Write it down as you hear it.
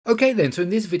Okay then, so in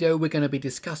this video we're going to be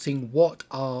discussing what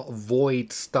are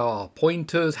void star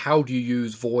pointers, how do you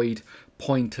use void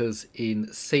pointers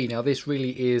in C. Now this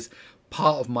really is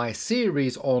part of my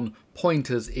series on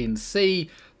pointers in C.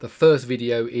 The first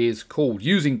video is called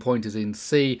Using Pointers in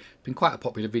C. It's been quite a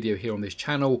popular video here on this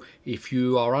channel. If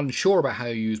you are unsure about how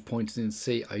you use pointers in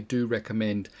C, I do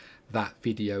recommend that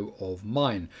video of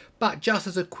mine. But just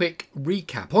as a quick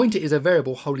recap, pointer is a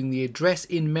variable holding the address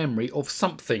in memory of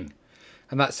something.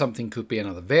 And that something could be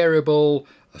another variable,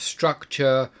 a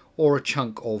structure, or a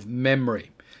chunk of memory.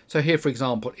 So here, for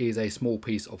example, is a small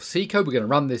piece of C code. We're going to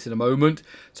run this in a moment.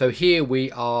 So here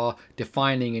we are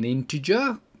defining an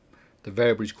integer. The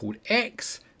variable is called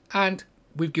x, and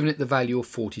we've given it the value of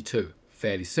 42.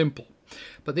 Fairly simple.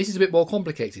 But this is a bit more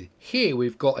complicated. Here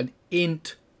we've got an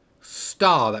int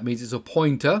star. That means it's a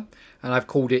pointer, and I've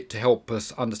called it, to help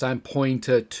us understand,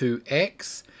 pointer to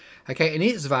x. Okay, and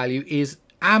its value is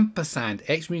ampersand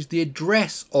x, means the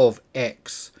address of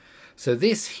x. So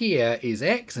this here is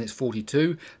x and it's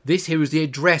 42. This here is the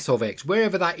address of x,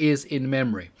 wherever that is in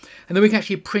memory. And then we can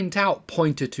actually print out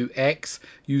pointer to x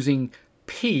using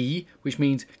p, which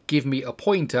means give me a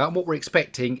pointer. And what we're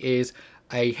expecting is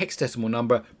a hexadecimal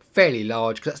number, fairly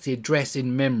large, because that's the address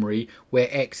in memory where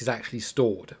x is actually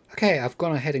stored. Okay, I've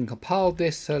gone ahead and compiled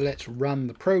this, so let's run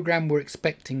the program. We're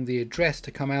expecting the address to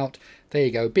come out. There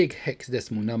you go, big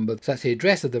hexadecimal number. So that's the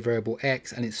address of the variable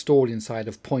x, and it's stored inside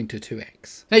of pointer to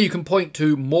x. Now you can point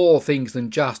to more things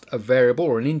than just a variable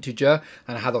or an integer,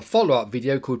 and I have a follow-up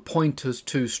video called Pointers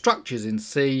to Structures in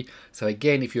C. So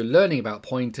again, if you're learning about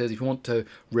pointers, if you want to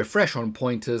refresh on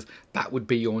pointers, that would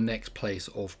be your next place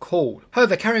of call.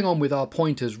 However, carrying on with our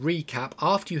pointers recap,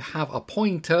 after you have a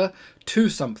pointer to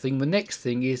something, the next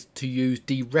thing is to use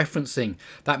dereferencing.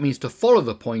 That means to follow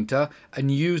the pointer and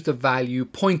use the value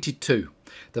pointed to,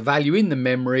 the value in the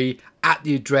memory at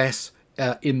the address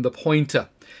in the pointer.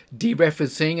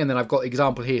 Dereferencing, and then I've got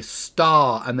example here,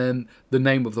 star, and then the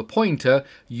name of the pointer,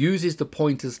 uses the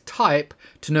pointer's type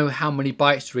to know how many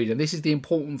bytes to read. And this is the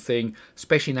important thing,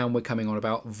 especially now we're coming on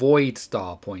about void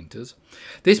star pointers.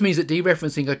 This means that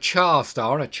dereferencing a char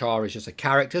star, and a char is just a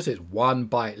character, so it's 1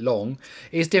 byte long,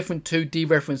 is different to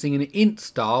dereferencing an int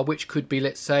star, which could be,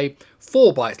 let's say,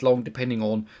 4 bytes long, depending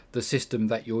on the system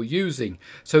that you're using.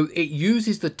 So it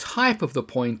uses the type of the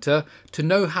pointer to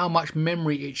know how much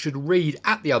memory it should read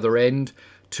at the other end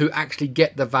to actually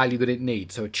get the value that it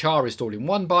needs. So a char is stored in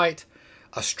 1 byte,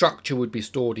 a structure would be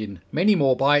stored in many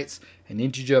more bytes, an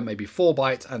integer maybe 4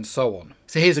 bytes, and so on.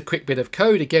 So here's a quick bit of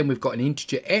code. Again, we've got an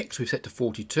integer x we've set to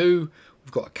 42.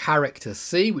 We've got a character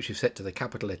c which we've set to the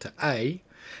capital letter A.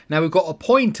 Now we've got a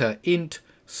pointer int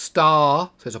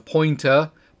star, so it's a pointer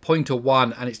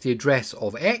 1, and it's the address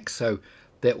of x, so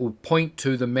that will point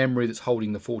to the memory that's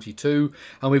holding the 42.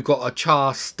 And we've got a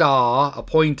char star, a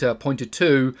pointer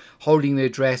 2, holding the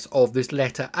address of this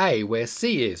letter A, where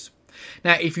C is.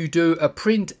 Now if you do a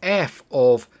printf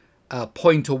of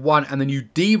pointer 1 and then you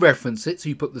dereference it, so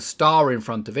you put the star in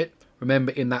front of it,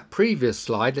 remember in that previous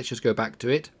slide, let's just go back to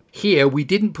it. Here we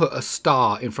didn't put a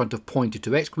star in front of pointer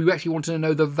to x, we actually wanted to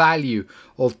know the value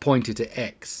of pointer to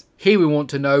x. Here we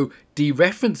want to know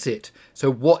dereference it,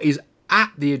 so what is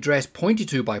at the address pointed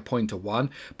to by pointer 1,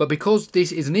 but because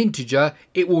this is an integer,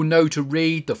 it will know to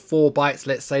read the 4 bytes,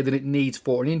 let's say, that it needs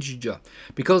for an integer.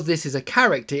 Because this is a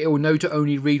character, it will know to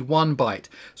only read 1 byte.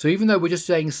 So even though we're just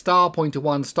saying star pointer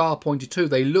 1, star pointer 2,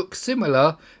 they look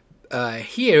similar.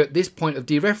 Here at this point of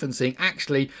dereferencing,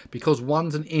 actually, because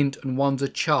one's an int and one's a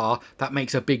char, that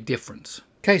makes a big difference.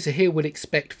 Okay, so here we'd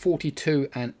expect 42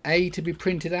 and A to be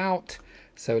printed out.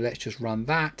 So let's just run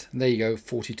that. And there you go,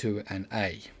 42 and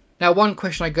A. Now, one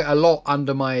question I get a lot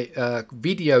under my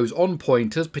videos on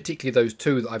pointers, particularly those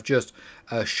two that I've just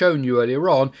shown you earlier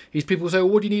on, is people say, well,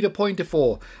 what do you need a pointer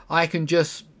for? I can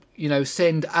just, you know,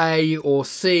 send A or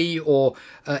C or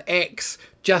X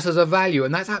just as a value.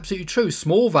 And that's absolutely true.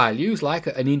 Small values like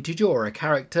an integer or a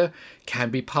character can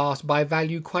be passed by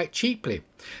value quite cheaply.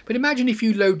 But imagine if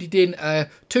you loaded in a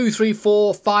 2, 3,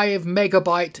 4, 5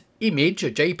 megabyte image, a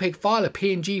JPEG file, a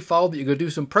PNG file that you're going to do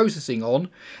some processing on,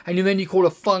 and then you call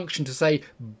a function to say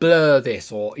blur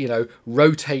this, or, you know,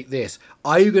 rotate this.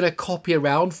 Are you going to copy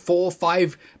around 4 or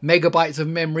 5 megabytes of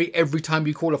memory every time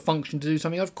you call a function to do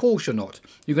something? Of course you're not.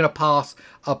 You're going to pass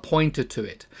a pointer to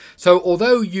it. So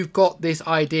although you've got this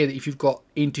idea that if you've got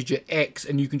integer x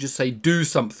and you can just say do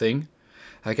something,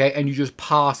 okay, and you just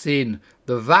pass in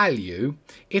the value,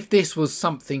 if this was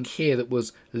something here that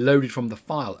was loaded from the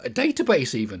file, a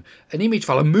database even, an image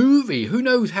file, a movie, who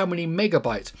knows how many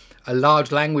megabytes, a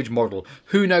large language model,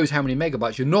 who knows how many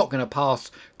megabytes, you're not going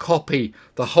to copy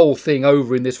the whole thing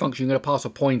over in this function, you're going to pass a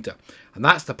pointer. And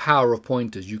that's the power of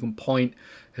pointers. You can point,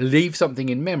 leave something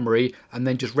in memory and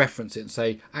then just reference it and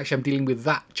say, actually I'm dealing with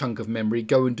that chunk of memory,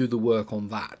 go and do the work on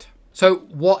that. So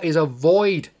what is a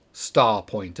void star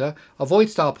pointer? A void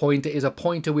star pointer is a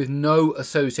pointer with no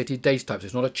associated data types.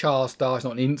 It's not a char star, it's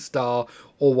not an int star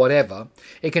or whatever.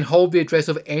 It can hold the address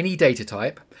of any data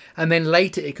type, and then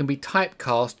later it can be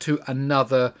typecast to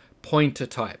another pointer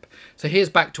type. So here's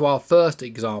back to our first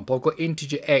example. I've got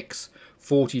integer x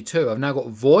 42. I've now got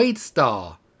void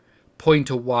star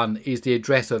pointer 1 is the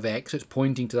address of x, so it's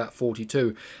pointing to that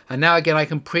 42. And now again I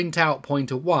can print out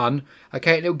pointer 1,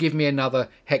 okay, and it'll give me another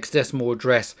hexadecimal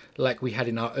address like we had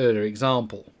in our earlier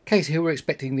example. Okay, so here we're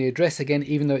expecting the address again,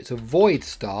 even though it's a void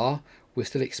star, we're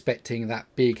still expecting that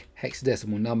big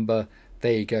hexadecimal number.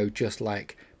 There you go, just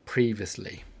like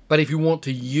previously. But if you want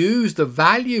to use the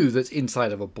value that's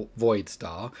inside of a void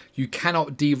star, you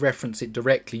cannot dereference it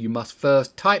directly. You must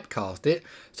first typecast it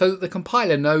so that the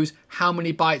compiler knows how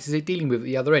many bytes is it dealing with at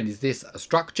the other end. Is this a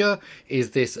structure?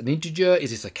 Is this an integer?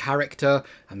 Is this a character?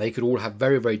 And they could all have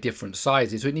very, very different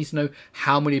sizes. So it needs to know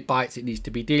how many bytes it needs to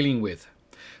be dealing with.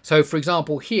 So for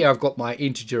example, here I've got my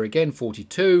integer again,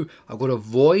 42. I've got a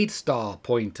void star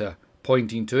pointer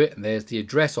pointing to it, and there's the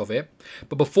address of it.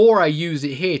 But before I use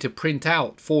it here to print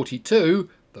out 42,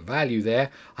 the value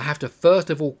there, I have to first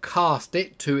of all cast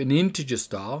it to an integer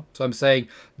star. So I'm saying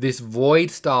this void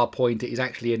star pointer is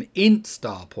actually an int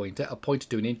star pointer, a pointer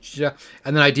to an integer,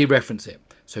 and then I dereference it.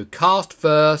 So cast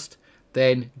first,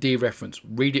 then dereference.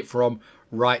 Read it from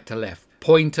right to left.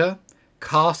 Pointer,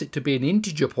 cast it to be an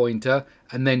integer pointer,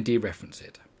 and then dereference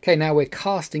it. Okay, now we're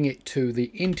casting it to the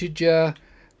integer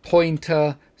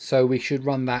pointer, so we should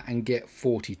run that and get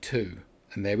 42,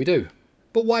 and there we do.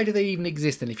 But why do they even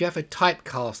exist? And if you have to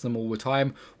typecast them all the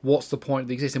time, what's the point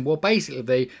of existing? Well,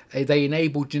 basically they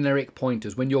enable generic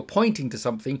pointers. When you're pointing to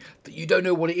something that you don't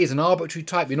know what it is, an arbitrary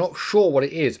type, you're not sure what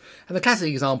it is. And the classic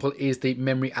example is the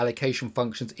memory allocation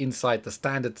functions inside the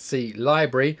standard C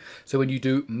library. So when you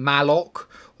do malloc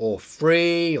or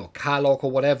free or calloc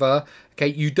or whatever, okay,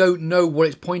 you don't know what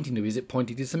it's pointing to. Is it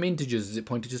pointing to some integers? Is it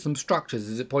pointing to some structures?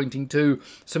 Is it pointing to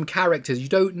some characters? You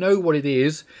don't know what it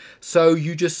is, so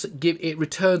you just give it,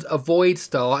 returns a void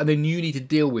star, and then you need to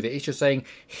deal with it. It's just saying,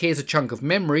 here's a chunk of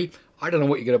memory. I don't know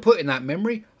what you're going to put in that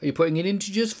memory. Are you putting in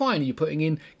integers? Fine. Are you putting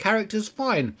in characters?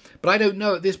 Fine. But I don't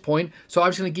know at this point, so I'm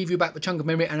just going to give you back the chunk of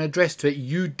memory and address to it.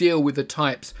 You deal with the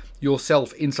types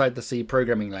yourself inside the C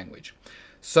programming language.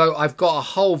 So I've got a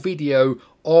whole video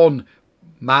on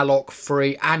malloc,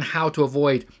 free, and how to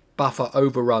avoid buffer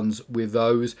overruns with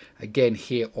those, again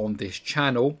here on this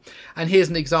channel. And here's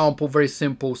an example, very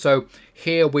simple. So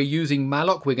here we're using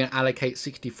malloc, we're going to allocate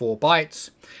 64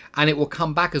 bytes, and it will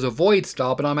come back as a void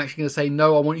star, but I'm actually going to say,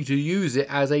 no, I want you to use it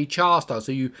as a char star.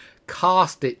 So you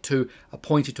cast it to a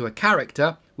pointer to a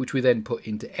character, which we then put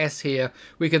into S here.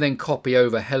 We can then copy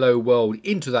over hello world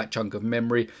into that chunk of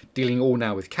memory, dealing all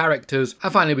now with characters.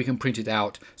 And finally, we can print it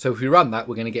out. So if we run that,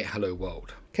 we're going to get hello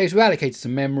world. Okay, so we allocated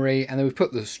some memory and then we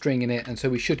put the string in it. And so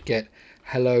we should get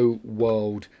hello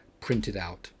world printed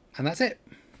out. And that's it.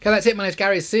 Okay, that's it. My name's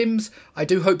Gary Sims. I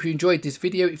do hope you enjoyed this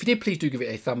video. If you did, please do give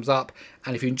it a thumbs up.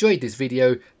 And if you enjoyed this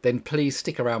video, then please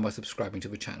stick around by subscribing to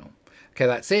the channel. Okay,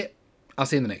 that's it. I'll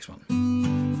see you in the next one.